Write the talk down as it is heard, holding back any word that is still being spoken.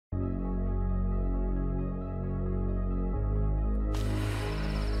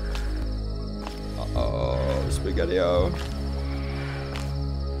Spaghetti-O.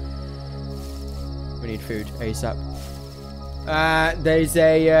 We need food ASAP. There's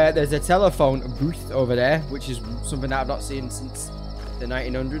a telephone booth over there, which is something that I've not seen since the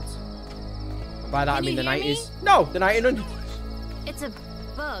 1900s. And by that I mean the 90s. No, the 1900s. It's a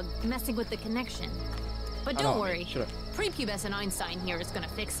bug messing with the connection. But don't worry. Prepubescent Einstein here is gonna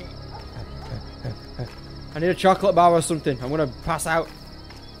fix it. I need a chocolate bar or something. I'm gonna pass out.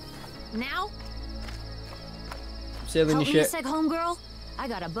 Now? I'm sealing your shit. Help me a sec, homegirl. I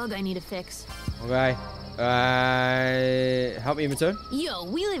got a bug I need to fix. Okay. Help me in return. Yo,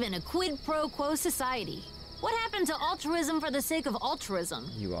 we live in a quid pro quo society. What happened to altruism for the sake of altruism?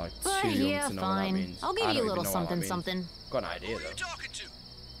 You are but too young yeah, to know fine. what that means. I'll give you a little something, something. Got an idea though. Who are you talking to?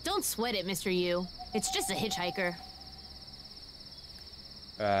 Don't sweat it, Mr. Yu. It's just a hitchhiker.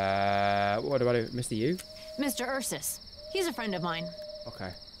 What do I do? Mr. Yu? Mr. Ursus. He's a friend of mine.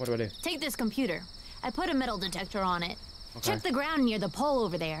 Okay. What do I do? Take this computer. I put a metal detector on it. Okay. Check the ground near the pole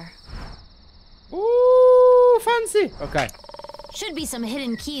over there. Ooh, fancy. Okay. Should be some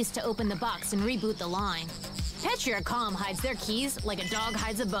hidden keys to open the box and reboot the line. Petriacom hides their keys like a dog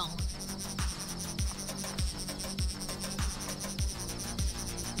hides a bone.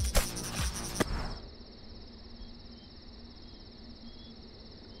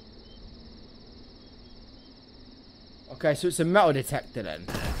 Okay, so it's a metal detector then.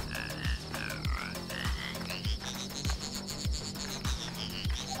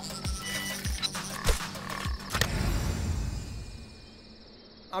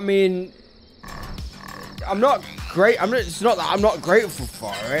 I mean, I'm not great. It's not that I'm not grateful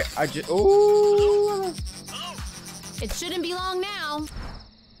for it. I just. Ooh. It shouldn't be long now.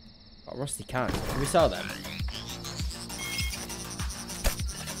 Got a rusty can. Can we sell them?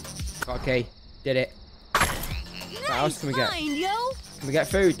 Okay, did it. What else can we get? Yo. Can we get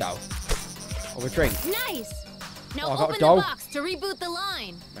food though? Or a drink? Nice. Now Oh, I got open a the dough. box to reboot the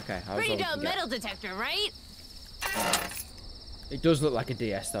line. Okay, how's Pretty all we dope can get? metal detector, right? It does look like a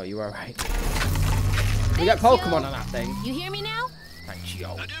DS though. You are right. We get Pokemon on that thing. You hear me now? Thanks,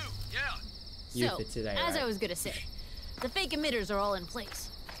 yo. I do, yeah. You So, for today, as right? I was gonna say, the fake emitters are all in place.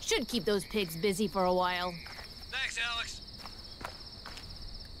 Should keep those pigs busy for a while. Thanks, Alex.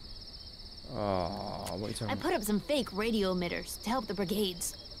 Oh, what are you talking I about? put up some fake radio emitters to help the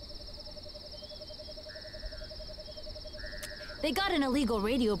brigades. They got an illegal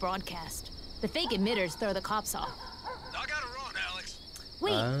radio broadcast. The fake emitters throw the cops off. I got it wrong, Alex.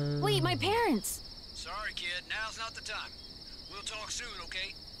 Wait, my parents. Sorry, kid. Now's not the time. We'll talk soon,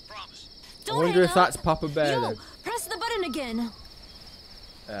 okay? Promise. Don't I wonder hang if up. that's Papa Bear Yo, then. press the button again.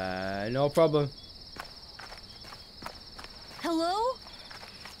 No problem. Hello?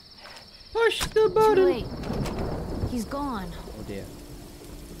 Push the Too button. late. He's gone. Oh dear.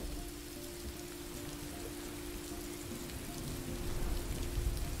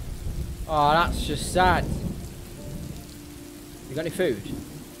 Oh, that's just sad. You got any food?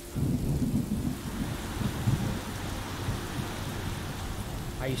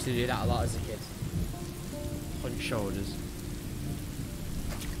 I used to do that a lot as a kid. Punch shoulders.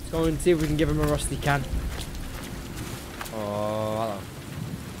 Let's go and see if we can give him a rusty can. Oh, hello.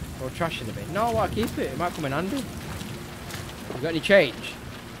 Throw trash in the bin. No, what? Keep it. It might come in handy. You got any change?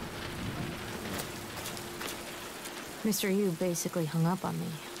 Mr. Yu basically hung up on me.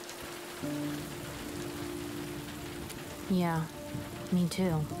 Yeah, me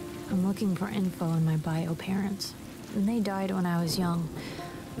too. I'm looking for info on my bio parents. They died when I was young,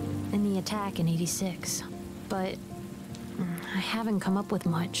 in the attack in '86. But I haven't come up with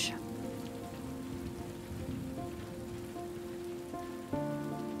much.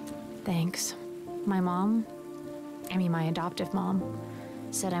 Thanks. My adoptive mom,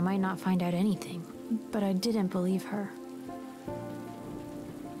 said I might not find out anything, but I didn't believe her.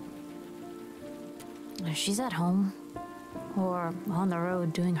 She's at home, or on the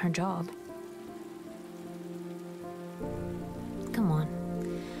road doing her job. Come on,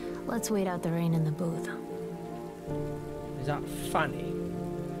 let's wait out the rain in the booth. Is that Fanny?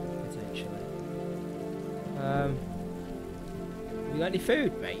 Potentially. You got any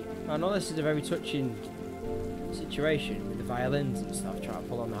food, mate? I know this is a very touching situation with the violins and stuff, trying to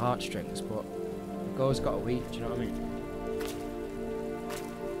pull on the heartstrings, but the girl's got a week, do you know what I mean?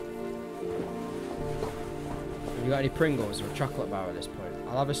 Have you got any Pringles or a chocolate bar at this point?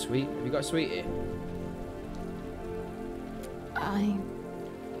 I'll have a sweet. Have you got a sweetie? I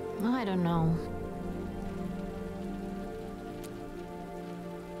don't know.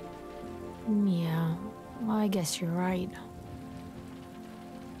 Yeah, well, I guess you're right.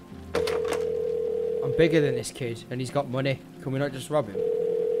 I'm bigger than this kid, and he's got money. Can we not just rob him?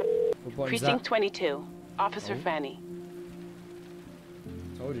 What button's Precinct that? 22. Officer Fanny.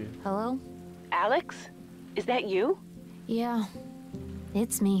 Told you. Hello? Alex? Is that you? Yeah,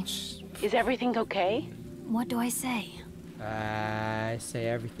 it's me. Is everything okay? What do I say? Say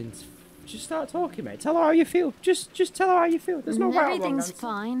everything's... Just start talking, mate. Tell her how you feel. Just tell her how you feel. There's no right or wrong Everything's answer.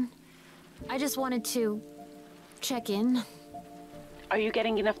 fine. I just wanted to check in. Are you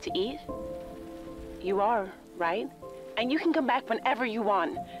getting enough to eat? You are, right? And you can come back whenever you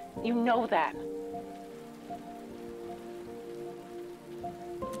want. You know that.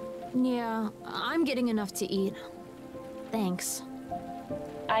 Yeah, I'm getting enough to eat. Thanks.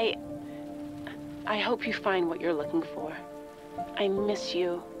 I hope you find what you're looking for. I miss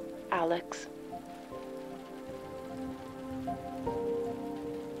you, Alex.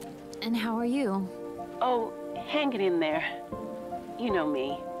 And how are you? Oh, hanging in there. You know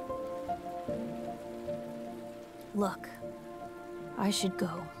me. Look, I should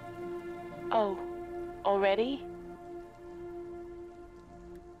go. Oh, already?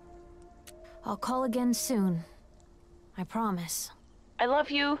 I'll call again soon. I promise. I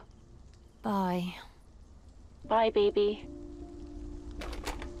love you. Bye. Bye, baby.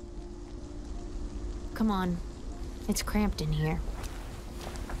 Come on. It's cramped in here.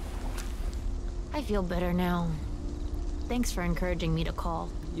 I feel better now. Thanks for encouraging me to call.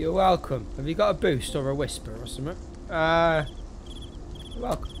 You're welcome. Have you got a boost or a whisper or something? You're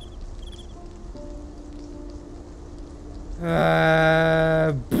welcome.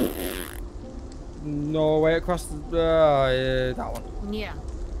 No way across the... yeah, that one. Yeah.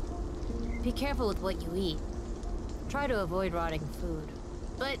 Be careful with what you eat. Try to avoid rotting food.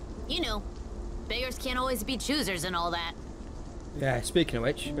 But, you know, beggars can't always be choosers and all that. Yeah, speaking of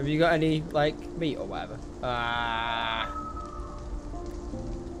which, have you got any, like, meat or whatever?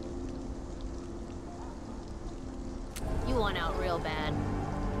 You want out real bad.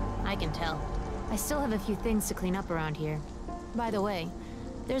 I can tell. I still have a few things to clean up around here. By the way,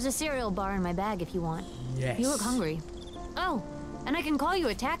 there's a cereal bar in my bag if you want. Yes. You look hungry. Oh, and I can call you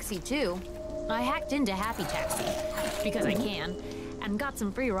a taxi, too. I hacked into Happy Taxi, because I can, and got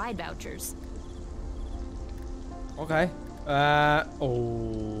some free ride vouchers. Okay.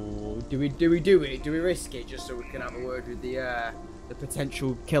 Oh, do we do it? Do we risk it just so we can have a word with the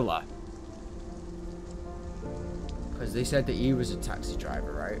potential killer? Because they said that he was a taxi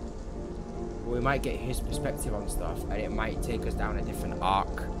driver, right? Well, we might get his perspective on stuff, and it might take us down a different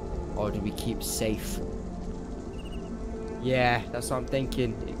arc. Or do we keep safe? Yeah, that's what I'm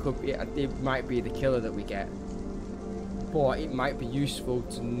thinking. It could be. It might be the killer that we get, but it might be useful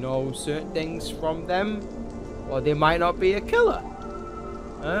to know certain things from them. Or they might not be a killer.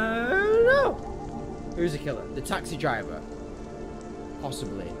 I don't know. Who's a killer? The taxi driver.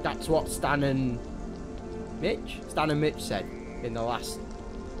 Possibly. That's what Stan and Mitch said in the last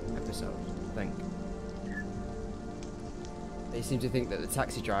episode, I think. They seem to think that the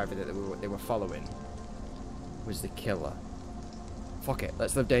taxi driver that they were following was the killer. Fuck it.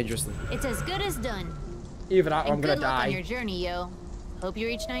 Let's live dangerously. It's as good as done. Either that or I'm gonna good luck die. on your journey, yo. Hope you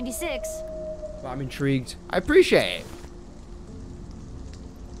reach 96. But I'm intrigued. I appreciate it.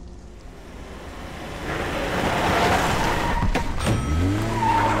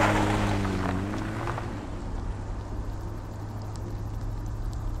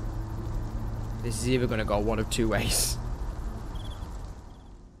 This is either going to go one of two ways.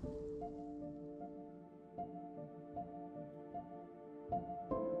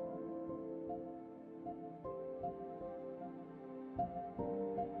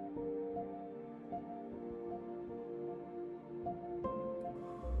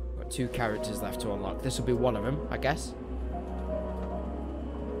 Got 2 characters left to unlock. This will be one of them, I guess.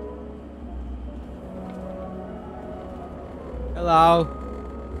 Hello.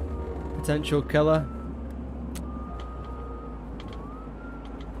 Potential killer.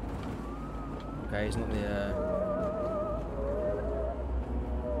 Okay, he's not the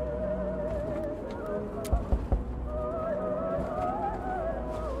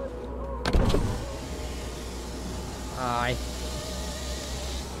Hi.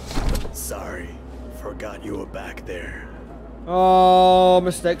 Sorry, forgot you were back there. Oh,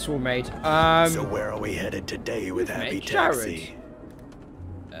 mistakes were made. So where are we headed today with Happy Taxi?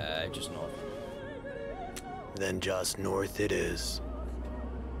 Just north. Then just north it is.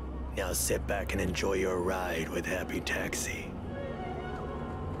 Now sit back and enjoy your ride with Happy Taxi.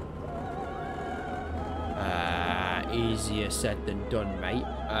 Easier said than done, mate.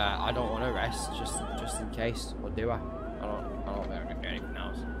 I don't want to rest, just in case. Or do I? I don't think I can do anything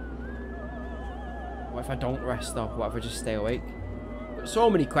else. What if I don't rest though? What if I just stay awake? There's so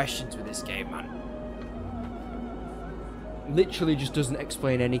many questions with this game, man. Literally just doesn't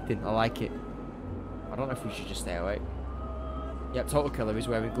explain anything. I like it. I don't know if we should just stay awake. Yep, total killer is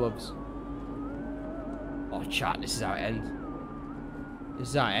wearing gloves. Oh, chat, this is how it ends. This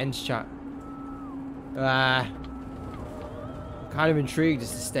is how it ends, chat. I'm kind of intrigued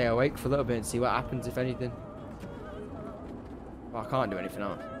just to stay awake for a little bit and see what happens, if anything. Well, I can't do anything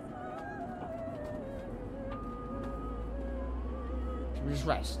else. Should we just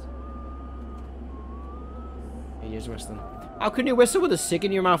rest? He is whistling. How can you whistle with a cig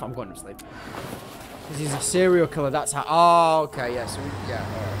in your mouth? I'm going to sleep. Because he's a serial killer, that's how... Oh, okay, yeah, so... Yeah,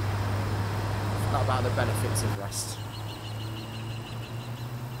 alright. Not about the benefits of rest.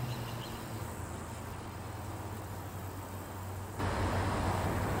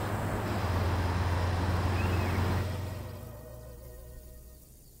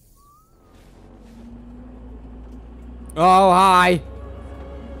 Oh, hi!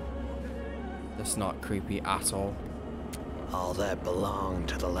 That's not creepy at all. All that belonged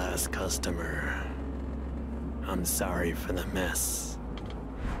to the last customer. I'm sorry for the mess.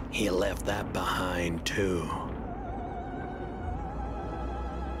 He left that behind, too.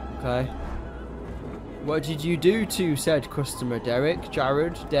 Okay. What did you do to said customer, Derek,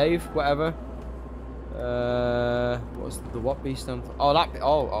 Jared, Dave, whatever? What's the what B stand for? Oh, that.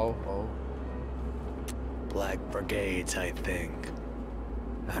 Oh. Black Brigades, I think.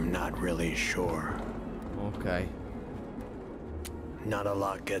 I'm not really sure. Okay. Not a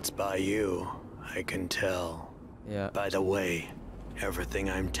lot gets by you, I can tell. Yeah. By the way, everything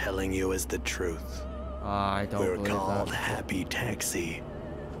I'm telling you is the truth. I don't believe that. We're called Happy Taxi,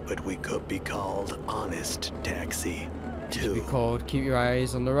 but we could be called Honest Taxi, too. Could be called Keep Your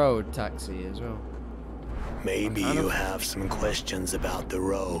Eyes on the Road Taxi as well. Maybe you have some questions about the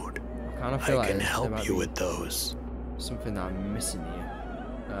road. I can help you with those. Something that I'm missing here.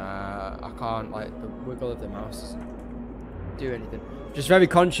 I can't, like, the wiggle of the mouse doesn't do anything. Just very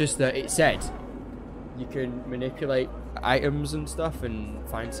conscious that it said you can manipulate items and stuff and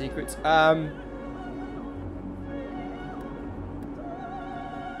find secrets.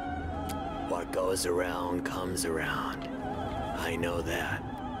 What goes around comes around. I know that.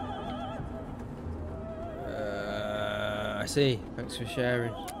 I see. Thanks for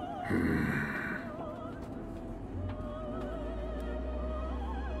sharing.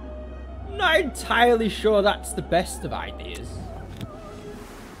 Not entirely sure that's the best of ideas.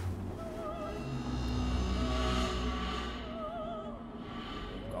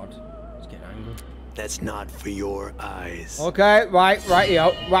 God, he's getting angry. That's not for your eyes. Okay,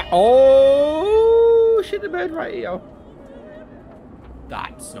 right-io. Right. Oh, shit the bed, right-io.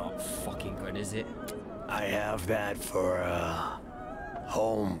 That's not fucking good, is it? I have that for a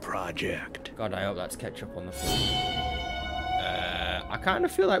home project. God, I hope that's ketchup on the floor. I kind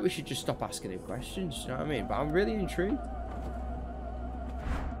of feel like we should just stop asking him questions, you know what I mean? But I'm really intrigued.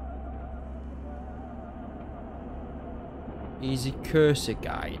 Easy cursor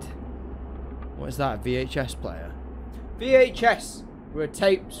guide. What is that? VHS player? VHS were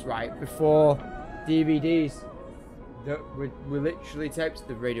tapes, right, before DVDs. That were literally tapes.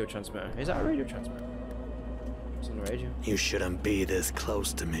 The radio transmitter. Is that a radio transmitter? It's on the radio. You shouldn't be this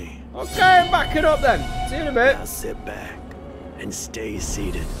close to me. Okay, back it up then. See you in a bit. Now sit back and stay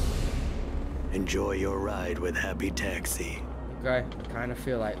seated. Enjoy your ride with Happy Taxi. Okay, I kind of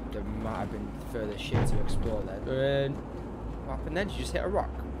feel like there might have been further shit to explore there. What happened then? Did you just hit a rock?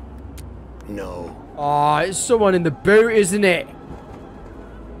 No. Oh, it's someone in the boot, isn't it?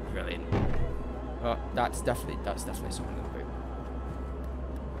 Brilliant. Oh, that's definitely someone in the boot.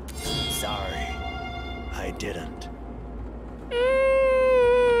 Sorry, I didn't.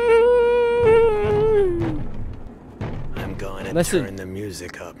 I'm going to turn the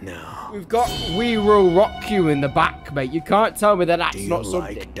music up now. We've got We Will Rock You in the back, mate. You can't tell me that that's not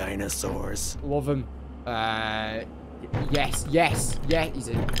something. Do you like dinosaurs? Love them. Yes. Yeah, he's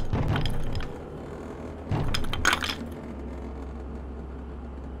in.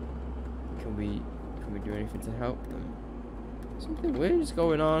 Can we do anything to help them? Something weird is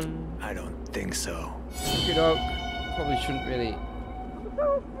going on. I don't think so. You know, probably shouldn't really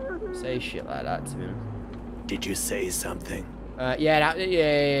say shit like that to him. Did you say something? Yeah.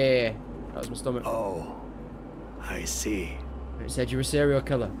 That was my stomach. Oh, I see. It said you're a serial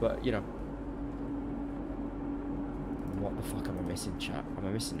killer, but you know. What the fuck am I missing, chat? Am I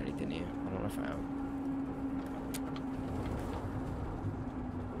missing anything here? I don't know if I am.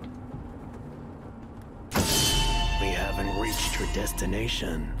 We haven't reached your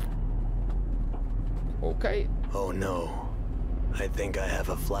destination. Okay. Oh no. I think I have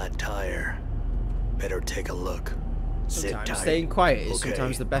a flat tire. Better take a look. Sit tight. Staying quiet is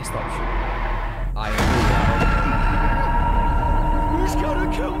sometimes the best option. I agree. He's gonna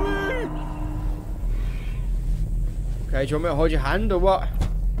kill me! Okay, do you want me to hold your hand or what?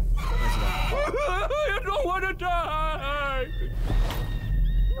 I don't want to die!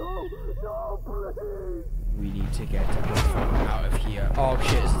 No, please! We need to get the fuck out of here. Oh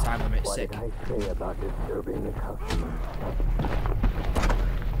shit, it's the time limit. Sick. What did I say about disturbing the customer?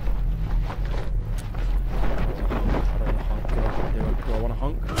 Do I want to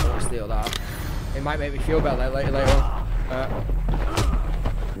honk? I want to steal that. It might make me feel better later on.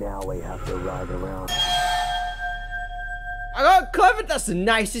 Now we have to ride around. I got clever. That's the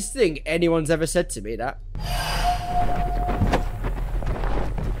nicest thing anyone's ever said to me, that.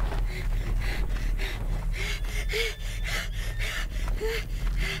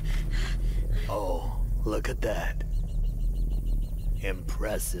 Oh, look at that.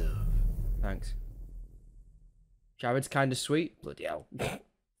 Impressive. Thanks. Jared's kind of sweet. Bloody hell. If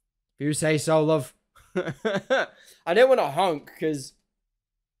you say so, love. I didn't want to honk because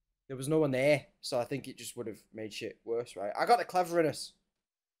there was no one there. So I think it just would have made shit worse, right? I got the cleverness.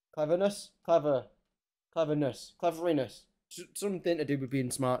 Cleverness? Cleverness. Cleveriness. Something to do with being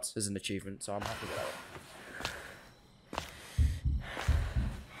smart as an achievement, so I'm happy with that.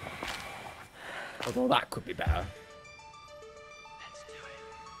 Although that could be better.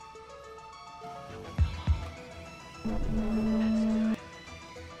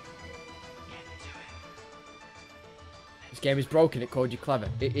 This game is broken, it called you clever.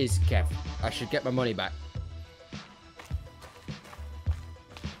 It is, Kev. I should get my money back.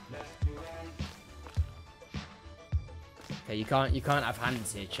 Okay, you can't have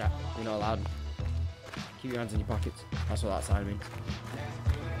hands here, chat. You're not allowed. Keep your hands in your pockets. That's what that sign means.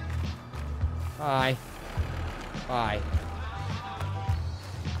 Hi. Hi.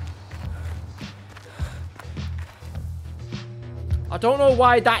 I don't know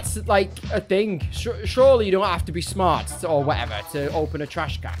why that's like a thing. Surely you don't have to be smart or whatever to open a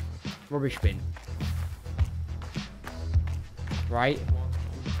trash can. Rubbish bin. Right?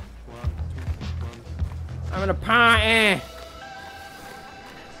 I'm in a party.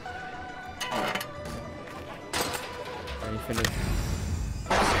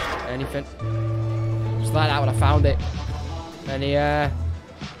 Anything? Just like that when I found it. Any,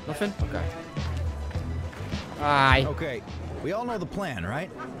 nothing? Okay. Hi. Okay, we all know the plan, right?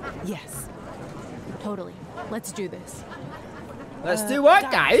 Yes. Totally. Let's do this. Let's do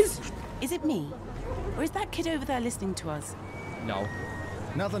what, guys? Is it me? Or is that kid over there listening to us? No.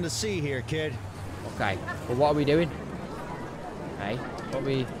 Nothing to see here, kid. Okay. Well, what are we doing? Hey, what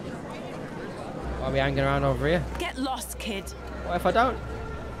are we hanging around over here? Get lost, kid. What if I don't?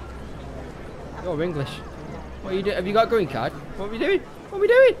 You're English. What are you doing? Have you got a green card? What are we doing? What are we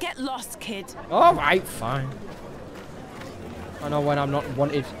doing? Get lost, kid. All right, fine. I know when I'm not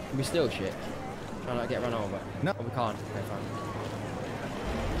wanted. Can we steal shit? Try not to get run over. No. Oh, we can't. Okay, fine.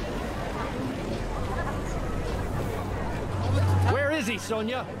 Where is he,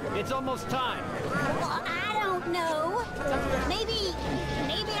 Sonia? It's almost time. Well, I don't know. Maybe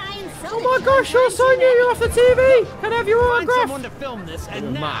I insulted Oh my gosh, you're Sonia, you're off the TV! Can I have your Find autograph? someone to film this, You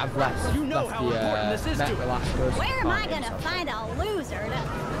and might now have left, you know how important this is met to the him. last person. Where am I Can't gonna get himself. find a loser to...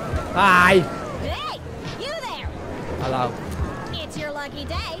 Hi! Hey, you there! Hello. It's your lucky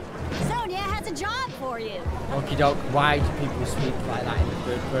day. Sonia has a job for you. Okie doke, why do people speak like that in the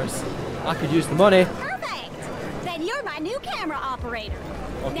third person? I could use the money. Perfect. Then you're my new camera operator.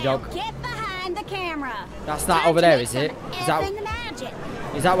 Okie Now doke. get behind the camera. That's that Time over to there, make is it? some Is that effing magic.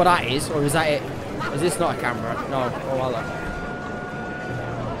 is that what that is, or is that it? Is this not a camera? No. Oh, hello.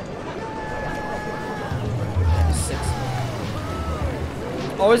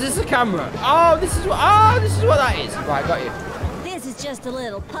 Oh, is this a camera? Oh, this is what that is. Right, got you. This is just a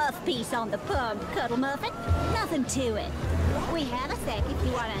little puff piece on the pub, Cuddle Muffin. Nothing to it. We have a sec if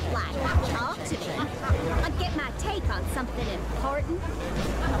you want to, like, talk to me. I'll get my take on something important.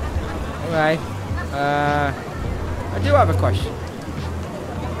 Okay. I do have a question.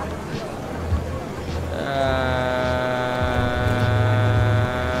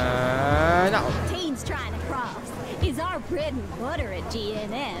 No. Teens trying to cross is our bread and butter at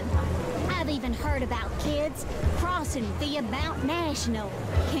GNN. I've even heard about kids crossing via Mount National.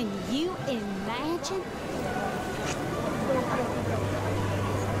 Can you imagine?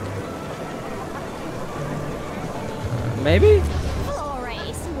 Maybe?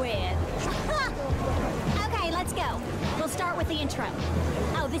 Flores win. Okay, let's go. We'll start with the intro.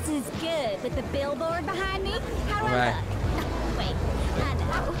 Oh, this is good with the billboard behind me. How do I Right. look? Wait, I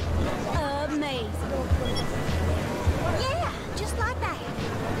know. Amazing. Yeah, just like that.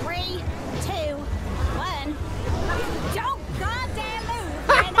 3, 2, 1. Don't goddamn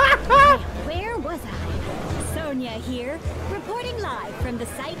move. Where was I? So Sonia here, reporting live from the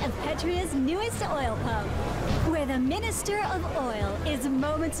site of Petria's newest oil pump, where the Minister of Oil is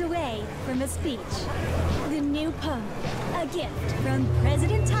moments away from a speech. The new pump, a gift from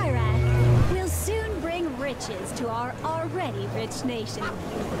President Tyrak, will soon bring riches to our already rich nation.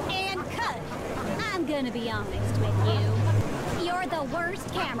 And cut, I'm gonna be honest with you. You're the worst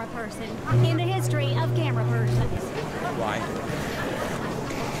camera person in the history of camera persons. Why?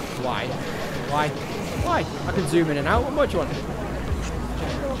 Why? Why? Why? I can zoom in and out. What more do you want?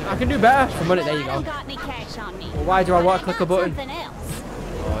 I can do better for money. There you I go. don't got any cash on me. Well, why do I want to click a button? Something else.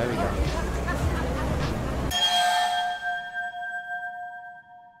 Oh, there we go.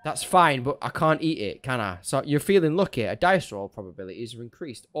 That's fine, but I can't eat it, can I? So you're feeling lucky. A dice roll probabilities are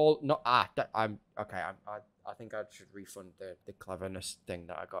increased. All not I'm okay. I think I should refund the cleverness thing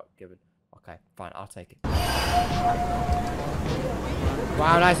that I got given. Okay, fine. I'll take it.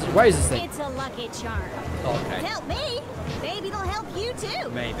 Wow, nice. What is this thing? It's a lucky charm. Okay. Help me. Maybe they'll help you too.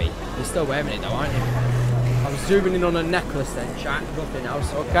 Maybe. You're still wearing it though, aren't you? I was zooming in on a necklace then, chat. Nothing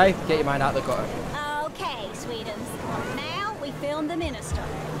else. Okay, get your mind out the gutter. Okay, sweetums. Now we film the minister.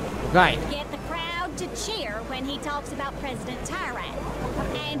 Right. Get the crowd to cheer when he talks about President Tyrak.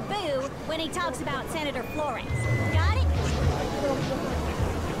 And boo when he talks about Senator Flores. Got it?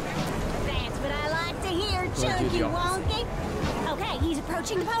 That's what I like to hear, Chunky Wonky. Okay, he's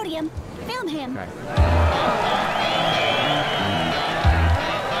approaching the podium. Film him. Okay.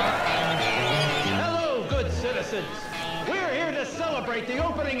 Hello, good citizens. We're here to celebrate the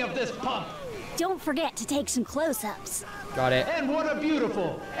opening of this pump. Don't forget to take some close-ups. Got it. And what a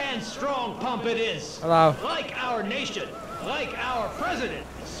beautiful and strong pump it is. Hello. Like our nation, like our president.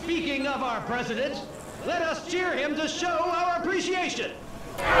 Speaking of our president, let us cheer him to show our appreciation.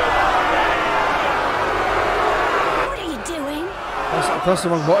 What are you doing? Press the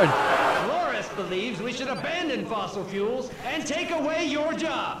wrong button. Flores believes we should abandon fossil fuels and take away your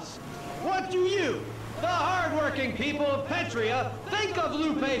jobs. What do you, the hardworking people of Petria, think of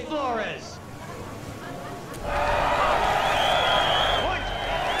Lupe Flores? What?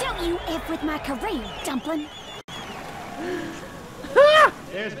 Don't you F with my career, dumpling.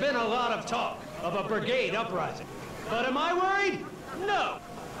 There's been a lot of talk of a brigade uprising. But am I worried? No.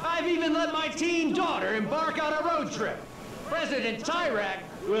 I've even let my teen daughter embark on a road trip. President Tyrak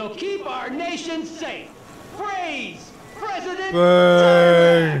will keep our nation safe. Praise President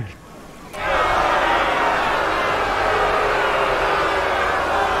Tyrak!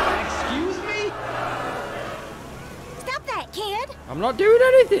 Excuse me? Stop that, kid. I'm not doing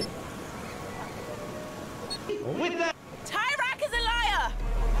anything. With that... Tyrak is a liar!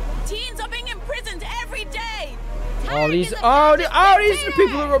 Teens are being imprisoned every day! Oh, these Tyrak is a are fascist the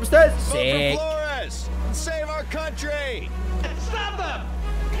people who are upstairs. Vote for Sick. Flores! Save our country! Stop them!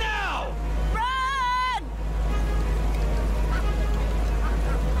 Now! Run!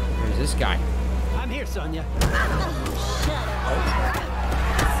 Who's this guy? I'm here, Sonia. Shut up.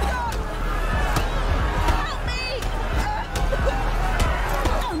 Help me!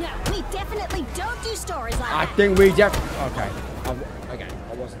 Oh no, we definitely don't do stories like I that. think we okay. Again,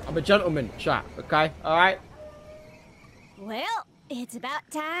 I wasn't. I'm a gentleman, chat. Okay, all right. Well, it's about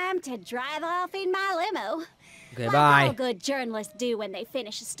time to drive off in my limo. Okay, Like bye. all good journalists do when they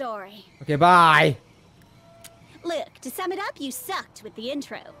finish a story. Okay, bye. Look, to sum it up, you sucked with the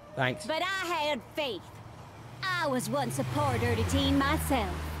intro. Thanks. But I had faith. I was once a poor dirty teen myself.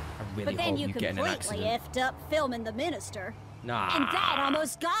 I really But then hope you you get in an completely accident. effed up filming the minister. Nah. And that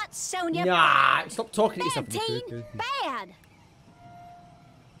almost got Sonia Nah. fired. Stop talking to Bad yourself. teen, bad.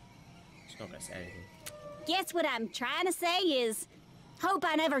 It's not gonna say anything. Guess what I'm trying to say is, hope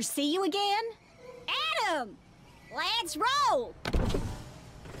I never see you again. Adam, let's roll.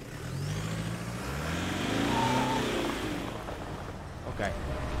 Okay.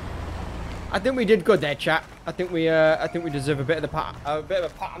 I think we did good there, chat. I think we deserve a bit of a bit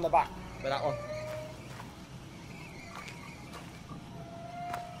of a pat on the back for that one.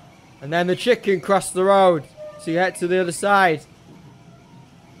 And then the chicken crossed the road, so you head to the other side.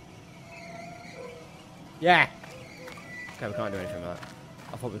 Yeah. Okay, we can't do anything with that.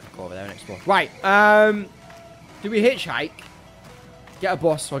 I thought we could go over there and explore. Right. Do we hitchhike? Get a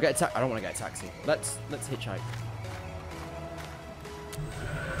bus or get a taxi? I don't want to get a taxi. Let's hitchhike.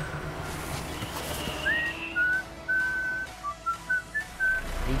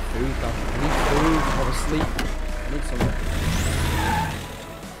 I need food, though. I need food. I want to sleep. I need something.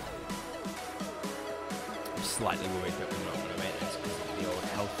 I'm slightly worried that we're not going to make this because of the old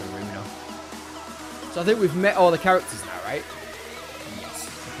health room now. So I think we've met all the characters now, right?